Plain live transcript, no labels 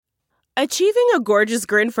Achieving a gorgeous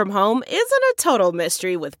grin from home isn't a total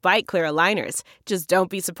mystery with Bite Clear aligners. Just don't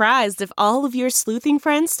be surprised if all of your sleuthing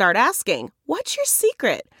friends start asking, "What's your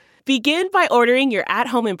secret?" Begin by ordering your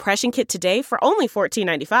at-home impression kit today for only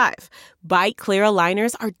 $14.95. Bite Clear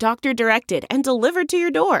aligners are doctor-directed and delivered to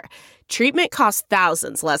your door. Treatment costs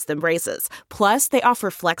thousands less than braces. Plus, they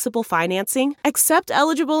offer flexible financing, accept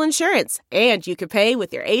eligible insurance, and you can pay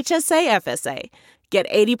with your HSA FSA. Get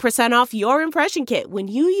 80% off your impression kit when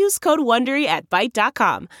you use code WONDERY at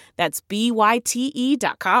Byte.com. That's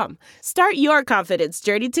BYTE.com. Start your confidence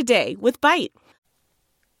journey today with Byte.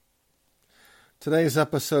 Today's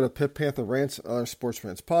episode of Pitt Panther Rants and Other Sports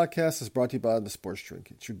Rants podcast is brought to you by The Sports Drink.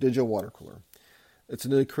 It's your digital water cooler. It's a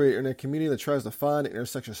newly created internet community that tries to find the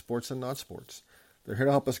intersection of sports and non-sports. They're here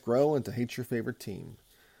to help us grow and to hate your favorite team.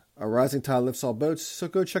 A rising tide lifts all boats, so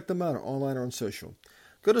go check them out online or on social.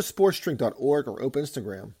 Go to sportsdrink.org or open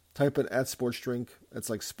Instagram. Type it at sportsdrink. It's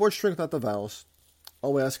like sportsdrink without the vowels.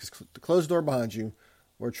 All we ask is to close the door behind you.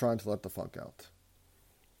 We're trying to let the funk out.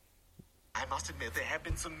 I must admit, there have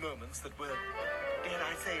been some moments that were, dare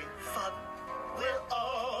I say, fun. We're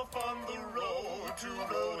off on the road to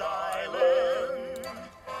Rhode Island.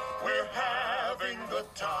 We're having the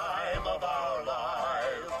time of our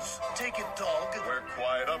lives. Take it, dog. We're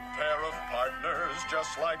quite a pair of partners,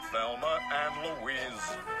 just like Thelma and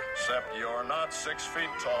Louise. Except you're not 6 feet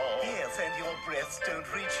tall. Yes, and your breasts don't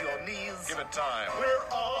reach your knees. Give it time. We're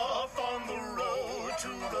off on the road to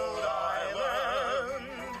Rhode Island.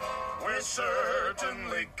 We're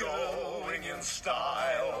certainly going in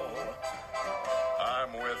style.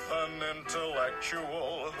 I'm with an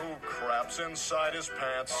intellectual who craps inside his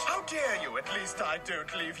pants. How dare you? At least I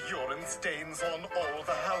don't leave urine stains on all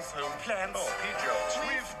the household plants. Oh, pee jokes.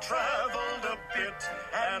 We've traveled a bit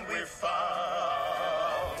and we've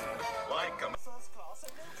found like a first class.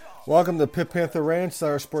 Welcome to Pitt Panther Rants,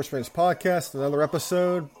 our Sports Rants podcast. Another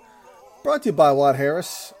episode brought to you by Watt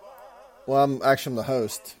Harris. Well, I'm the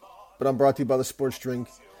host, but I'm brought to you by The Sports Drink.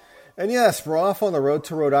 And yes, we're off on the road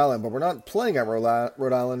to Rhode Island, but we're not playing at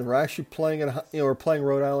Rhode Island. We're actually playing we're playing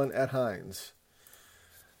Rhode Island at Hines.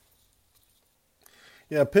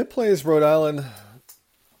 Yeah, Pitt plays Rhode Island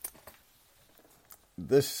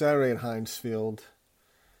this Saturday at Hines Field.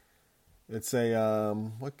 It's a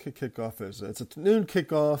what kickoff is it? It's a noon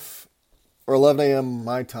kickoff, or 11 a.m.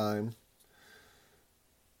 my time,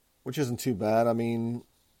 which isn't too bad. I mean,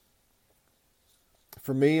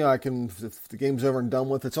 for me, if the game's over and done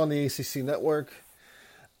with, it's on the ACC network.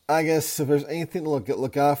 I guess if there's anything to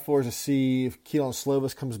look out for is to see if Keelan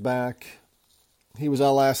Slovis comes back. He was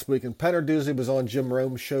out last week, and Pat Narduzzi was on Jim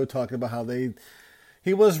Rome's show talking about how he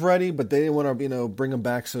was ready, but they didn't want to bring him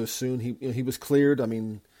back so soon. He was cleared. I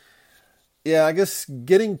mean, yeah, I guess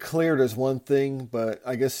getting cleared is one thing, but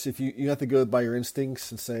I guess if you have to go by your instincts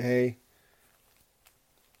and say, hey,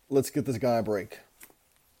 let's get this guy a break.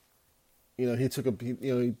 He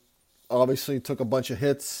obviously took a bunch of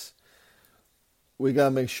hits. We got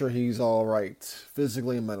to make sure he's all right,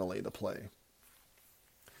 physically and mentally, to play.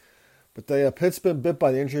 But Pitt's been bit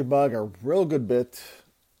by the injury bug, a real good bit.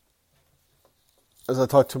 As I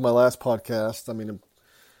talked to in my last podcast,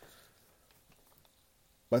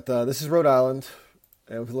 but this is Rhode Island,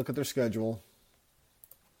 and if we look at their schedule,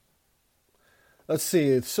 let's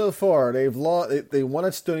see. So far, they won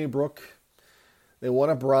at Stony Brook. They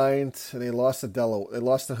won at Bryant, and they lost at Delaware. They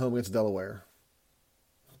lost at home against Delaware.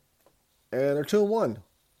 And they're 2-1.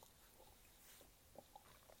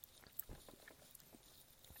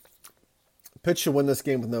 Pitt should win this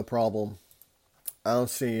game with no problem. I don't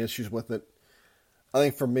see any issues with it. I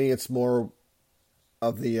think for me, it's more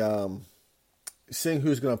of the seeing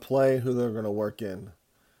who's going to play, who they're going to work in.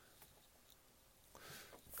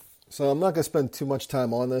 So I'm not going to spend too much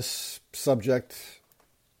time on this subject.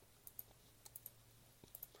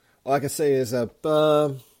 All I can say is that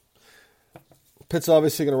Pitt's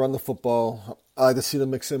obviously going to run the football. I like to see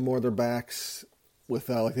them mix in more of their backs with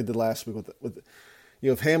like they did last week. With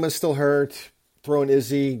if Hammond's still hurt, throw in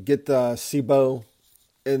Izzy, get Sebo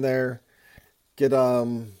in there, get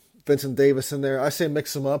Vincent Davis in there. I say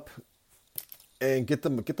mix them up and get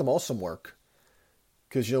them all some work,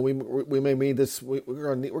 because we may need this. We're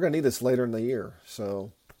going to need this later in the year,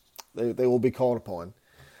 so they will be called upon.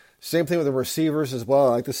 Same thing with the receivers as well.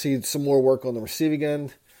 I like to see some more work on the receiving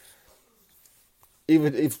end.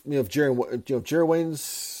 Even if Jared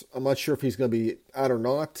Wayne's, I'm not sure if he's going to be out or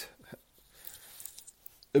not.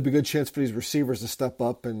 It'd be a good chance for these receivers to step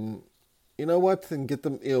up and and get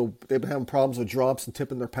them. They've been having problems with drops and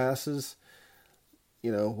tipping their passes.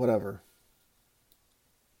 Whatever.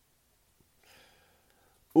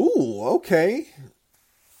 Ooh, okay.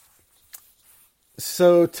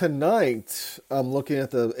 So tonight, I'm looking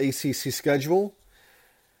at the ACC schedule.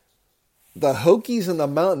 The Hokies and the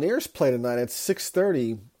Mountaineers play tonight at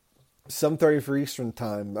 6:30, 7:30 for Eastern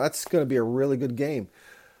time. That's going to be a really good game.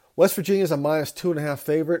 West Virginia is a -2.5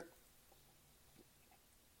 favorite.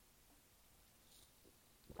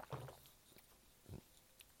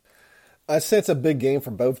 I'd say it's a big game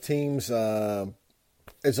for both teams.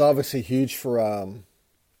 It's obviously huge for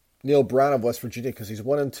Neil Brown of West Virginia because he's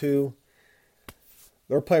 1-2.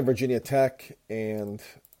 They're playing Virginia Tech, and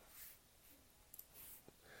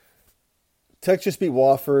Tech just beat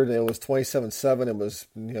Wofford. It was 27-7. It was,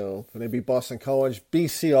 when they beat Boston College.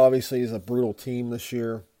 BC obviously is a brutal team this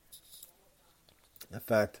year. In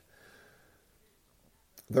fact,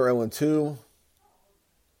 they're 0-2.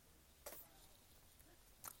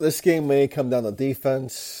 This game may come down to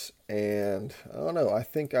defense, and I don't know. I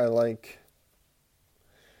think I like.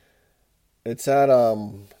 It's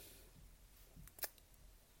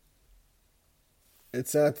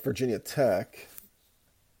at Virginia Tech,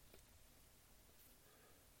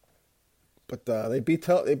 but they beat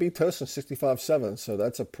Towson 65-7, so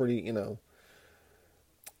that's a pretty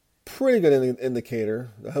pretty good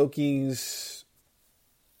indicator. The Hokies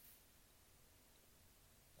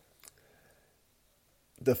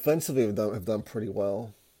defensively have done pretty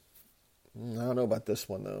well. I don't know about this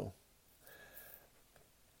one though.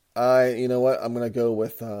 You know what? I'm gonna go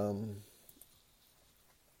with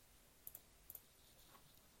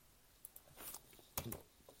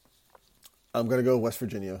West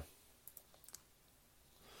Virginia.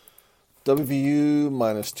 WVU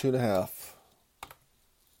 -2.5.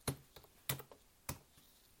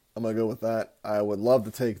 I'm going to go with that. I would love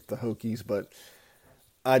to take the Hokies, but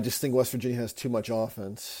I just think West Virginia has too much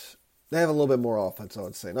offense. They have a little bit more offense, I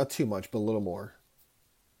would say. Not too much, but a little more.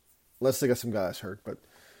 Unless they got some guys hurt, but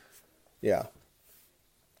yeah.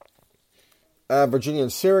 Virginia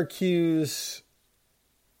and Syracuse.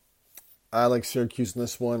 I like Syracuse in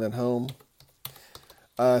this one at home.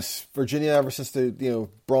 Virginia, ever since the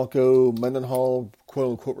Bronco Mendenhall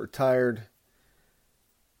quote unquote retired,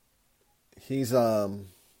 he's they've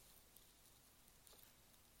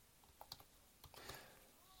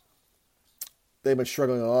been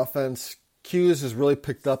struggling on offense. Hughes has really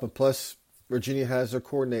picked up, and plus Virginia has their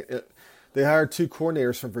coordinator. They hired two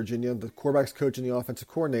coordinators from Virginia, the quarterback's coach and the offensive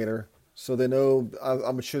coordinator. So they know.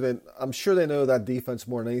 I'm sure they know that defense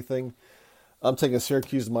more than anything. I'm taking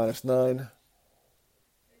Syracuse -9.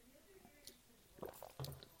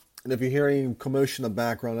 And if you're hearing commotion in the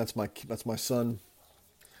background, that's my son.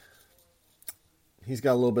 He's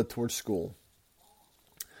got a little bit towards school.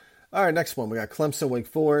 All right, next one. We got Clemson, Wake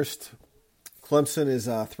Forest. Clemson is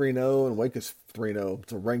 3-0, and Wake is 3-0.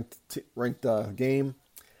 It's a ranked game.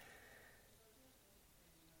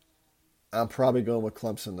 I'm probably going with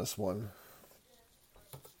Clemson this one.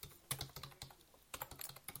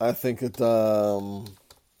 I think that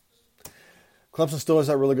Clemson still has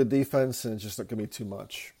that really good defense, and it's just not going to be too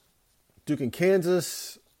much. Duke and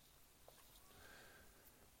Kansas.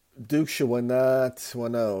 Duke should win that.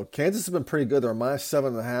 Well, no. Kansas has been pretty good. They're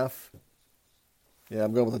 -7.5. Yeah,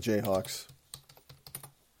 I'm going with the Jayhawks.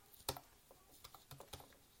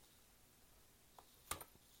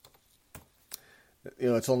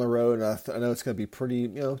 It's on the road, and I know it's going to be pretty,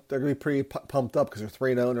 they're going to be pretty pumped up because they're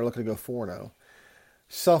 3-0 and they're looking to go 4-0.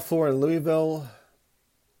 South Florida and Louisville.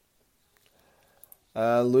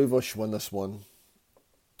 Louisville should win this one.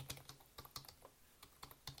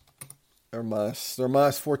 They're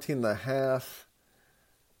 -14.5.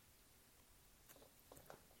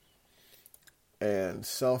 And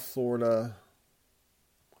South Florida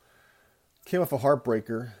came off a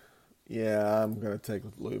heartbreaker. Yeah, I'm going to take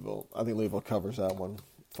Louisville. I think Louisville covers that one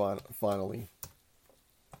finally.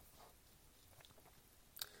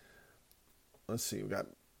 Let's see. We got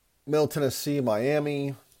Middle Tennessee,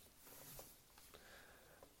 Miami.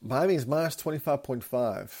 Miami's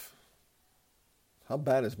 -25.5. How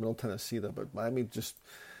bad is Middle Tennessee, though? But Miami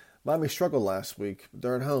struggled last week.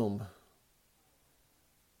 They're at home.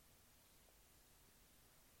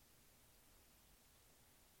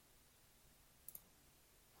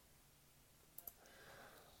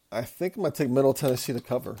 I think I'm going to take Middle Tennessee to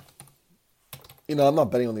cover. I'm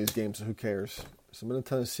not betting on these games, so who cares? So Middle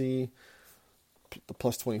Tennessee, the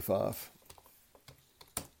 +25.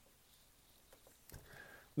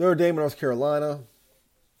 Notre Dame, North Carolina.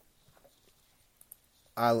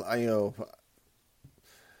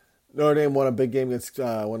 Notre Dame won a big game against,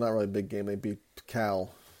 not really a big game. They beat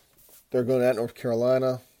Cal. They're going at North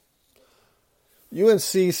Carolina.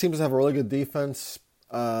 UNC seems to have a really good defense.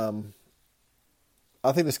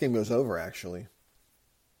 I think this game goes over, actually.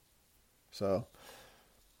 So,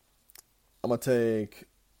 I'm going to take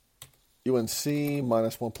UNC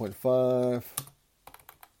minus 1.5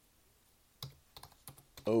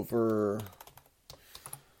 over,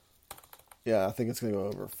 yeah, I think it's going to go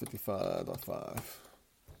over 55.5.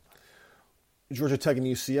 Georgia Tech and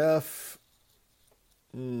UCF.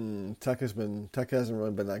 Tech hasn't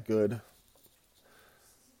really been that good.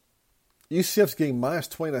 UCF's getting minus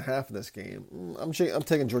 20.5 in this game. I'm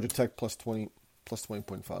taking Georgia Tech plus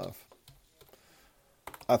 20.5.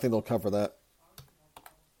 I think they'll cover that.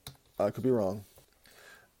 I could be wrong.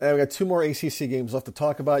 And we got 2 more ACC games left to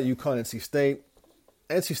talk about. UConn, NC State.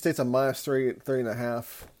 NC State's a minus 30.5.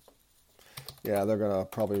 Yeah, they're gonna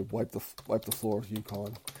probably wipe the floor with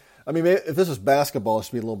UConn. I mean, if this was basketball, it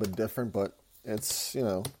should be a little bit different, but it's,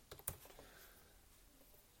 this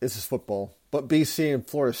is football. But BC and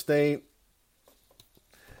Florida State.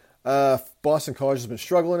 Boston College has been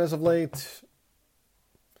struggling as of late.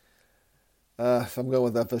 I'm going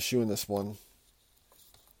with FSU in this one.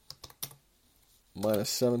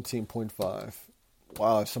 Minus 17.5.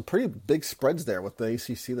 Wow, some pretty big spreads there with the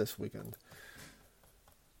ACC this weekend.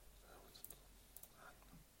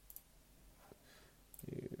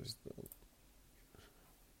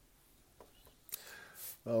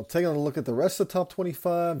 Taking a look at the rest of the top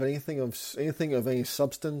 25. Anything of any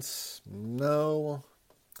substance? No.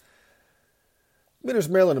 I mean, there's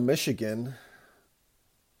Maryland and Michigan.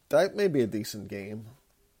 That may be a decent game.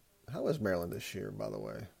 How is Maryland this year, by the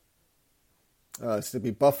way? It's to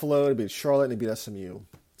beat Buffalo, to beat Charlotte, and to beat SMU.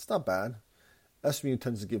 It's not bad. SMU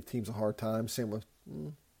tends to give teams a hard time. Same with,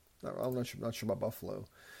 I'm not sure about Buffalo.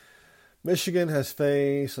 Michigan has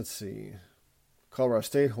faced, Colorado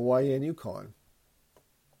State, Hawaii, and UConn.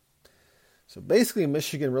 So basically,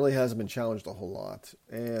 Michigan really hasn't been challenged a whole lot.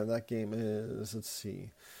 And that game is,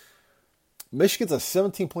 Michigan's a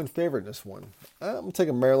 17-point favorite in this one. I'm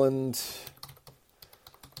taking Maryland.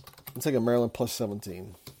 I'm taking Maryland plus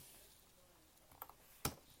 17.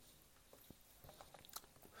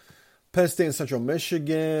 Penn State and Central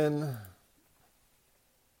Michigan.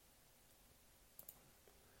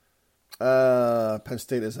 Penn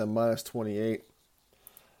State is at minus 28.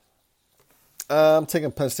 I'm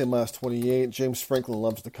taking Penn State minus 28. James Franklin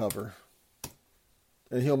loves to cover,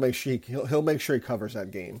 and he'll make sure he covers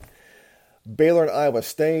that game. Baylor and Iowa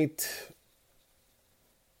State.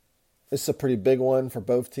 This is a pretty big one for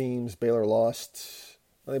both teams. Baylor lost.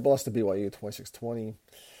 They lost to BYU 26-20.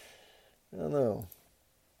 I don't know.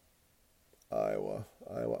 Iowa.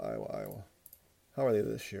 How are they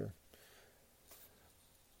this year?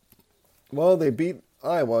 Well, they beat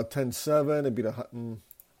Iowa 10-7. They beat Hutton.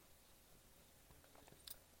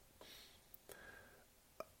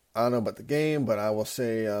 I don't know about the game, but I will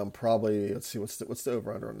say probably, let's see, what's the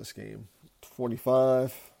over-under on this game?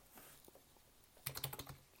 45.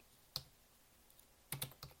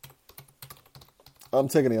 I'm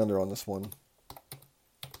taking the under on this one.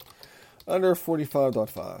 Under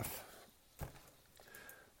 45.5.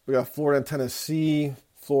 We got Florida and Tennessee.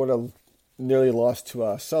 Florida nearly lost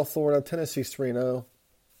to South Florida. Tennessee's 3-0.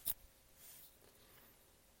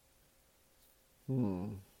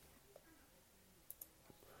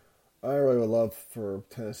 I really would love for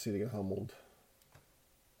Tennessee to get humbled.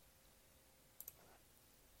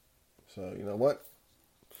 So, you know what?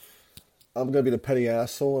 I'm going to be the petty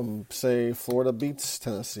asshole and say Florida beats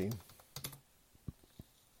Tennessee.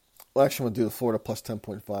 Well, actually, I'm going to do the Florida plus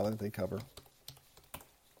 10.5. I think they cover.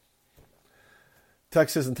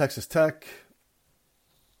 Texas and Texas Tech.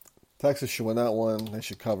 Texas should win that one. They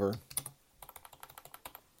should cover.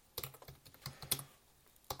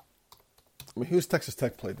 I mean, who's Texas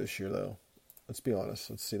Tech played this year, though? Let's be honest.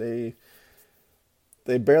 Let's see.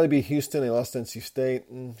 They barely beat Houston. They lost to NC State.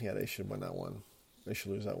 Yeah, they should win that one. They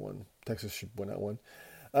should lose that one. Texas should win that one.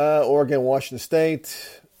 Oregon, Washington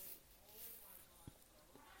State.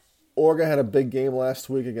 Oregon had a big game last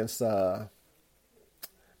week against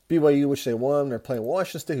BYU, which they won. They're playing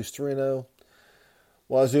Washington State, who's 3-0.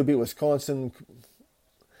 Wazoo beat Wisconsin.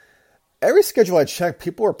 Every schedule I checked,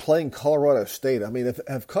 people are playing Colorado State. I mean,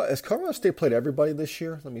 has Colorado State played everybody this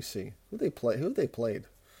year? Let me see. Who they played?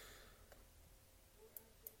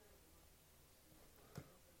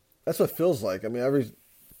 That's what it feels like. I mean, it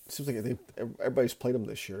seems like everybody's played them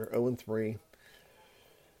this year. 0-3.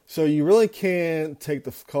 So you really can't take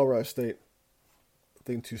the Colorado State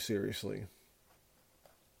thing too seriously.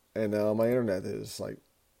 And now my internet is like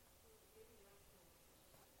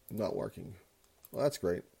not working. Well, that's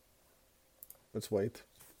great. Let's wait.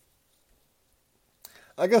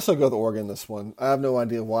 I guess I'll go with Oregon this one. I have no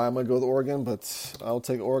idea why I'm going to go with Oregon, but I'll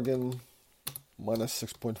take Oregon minus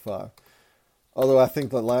 6.5. Although I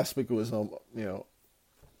think that last week it was,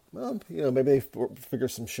 Well, maybe they figure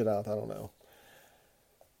some shit out. I don't know.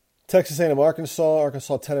 Texas A&M, Arkansas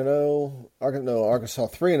 10-0. Arkansas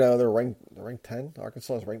 3-0. They're ranked 10.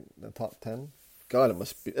 Arkansas is ranked in the top 10. God, it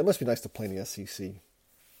must be nice to play in the SEC.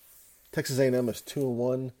 Texas A&M is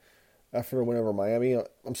 2-1 after a win over Miami.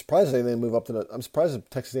 I'm surprised they didn't move up to I'm surprised if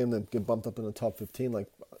Texas A&M didn't get bumped up in the top 15 like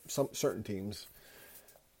some certain teams.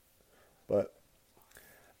 But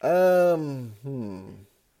I'm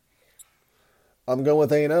going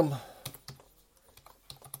with A&M.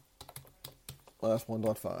 Last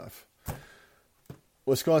 1.5.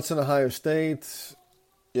 Wisconsin, Ohio State.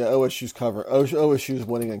 Yeah, OSU's covering. OSU's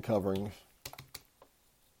winning and covering.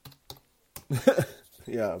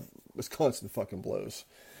 Yeah, Wisconsin fucking blows.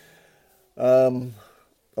 Although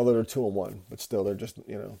they're 2-1, but still, they're just,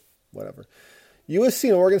 whatever. USC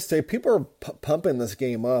and Oregon State, people are pumping this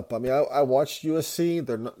game up. I mean, I watched USC.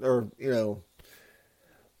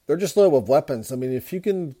 They're just loaded with weapons. I mean, if you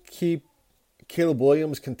can keep Caleb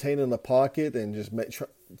Williams contained in the pocket and just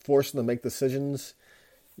force him to make decisions,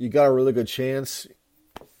 you got a really good chance.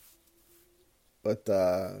 But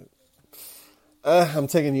I'm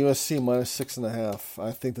taking USC -6.5.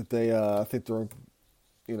 I think that they're,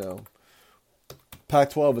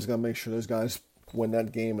 Pac-12 is going to make sure those guys win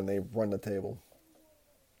that game and they run the table.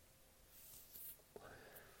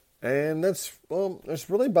 And that's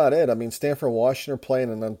really about it. I mean, Stanford, Washington are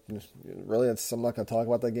playing, and I'm not going to talk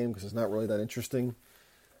about that game because it's not really that interesting.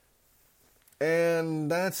 And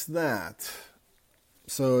that's that.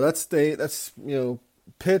 So that's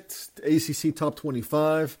Pitt, ACC Top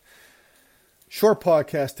 25. Short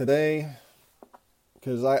podcast today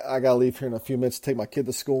because I got to leave here in a few minutes to take my kid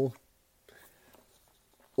to school.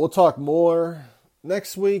 We'll talk more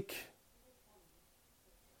next week.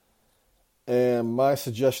 And my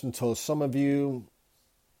suggestion to some of you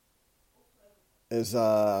is, as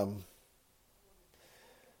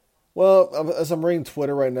I'm reading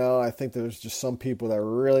Twitter right now, I think there's just some people that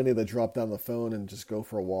really need to drop down the phone and just go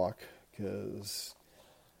for a walk. Because,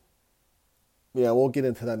 we'll get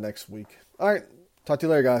into that next week. All right. Talk to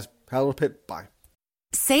you later, guys. Howard Pitt. Bye.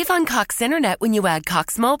 Save on Cox Internet when you add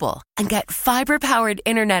Cox Mobile and get fiber-powered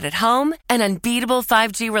internet at home and unbeatable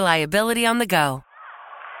 5G reliability on the go.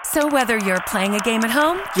 So whether you're playing a game at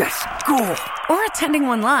home, yes, cool, or attending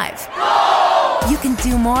one live, no! You can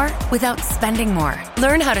do more without spending more.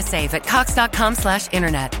 Learn how to save at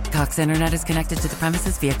cox.com/internet. Cox Internet is connected to the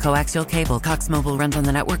premises via coaxial cable. Cox Mobile runs on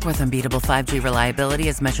the network with unbeatable 5G reliability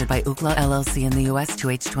as measured by Ookla LLC in the U.S. to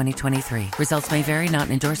H2023. Results may vary, not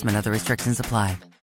an endorsement. Other restrictions apply.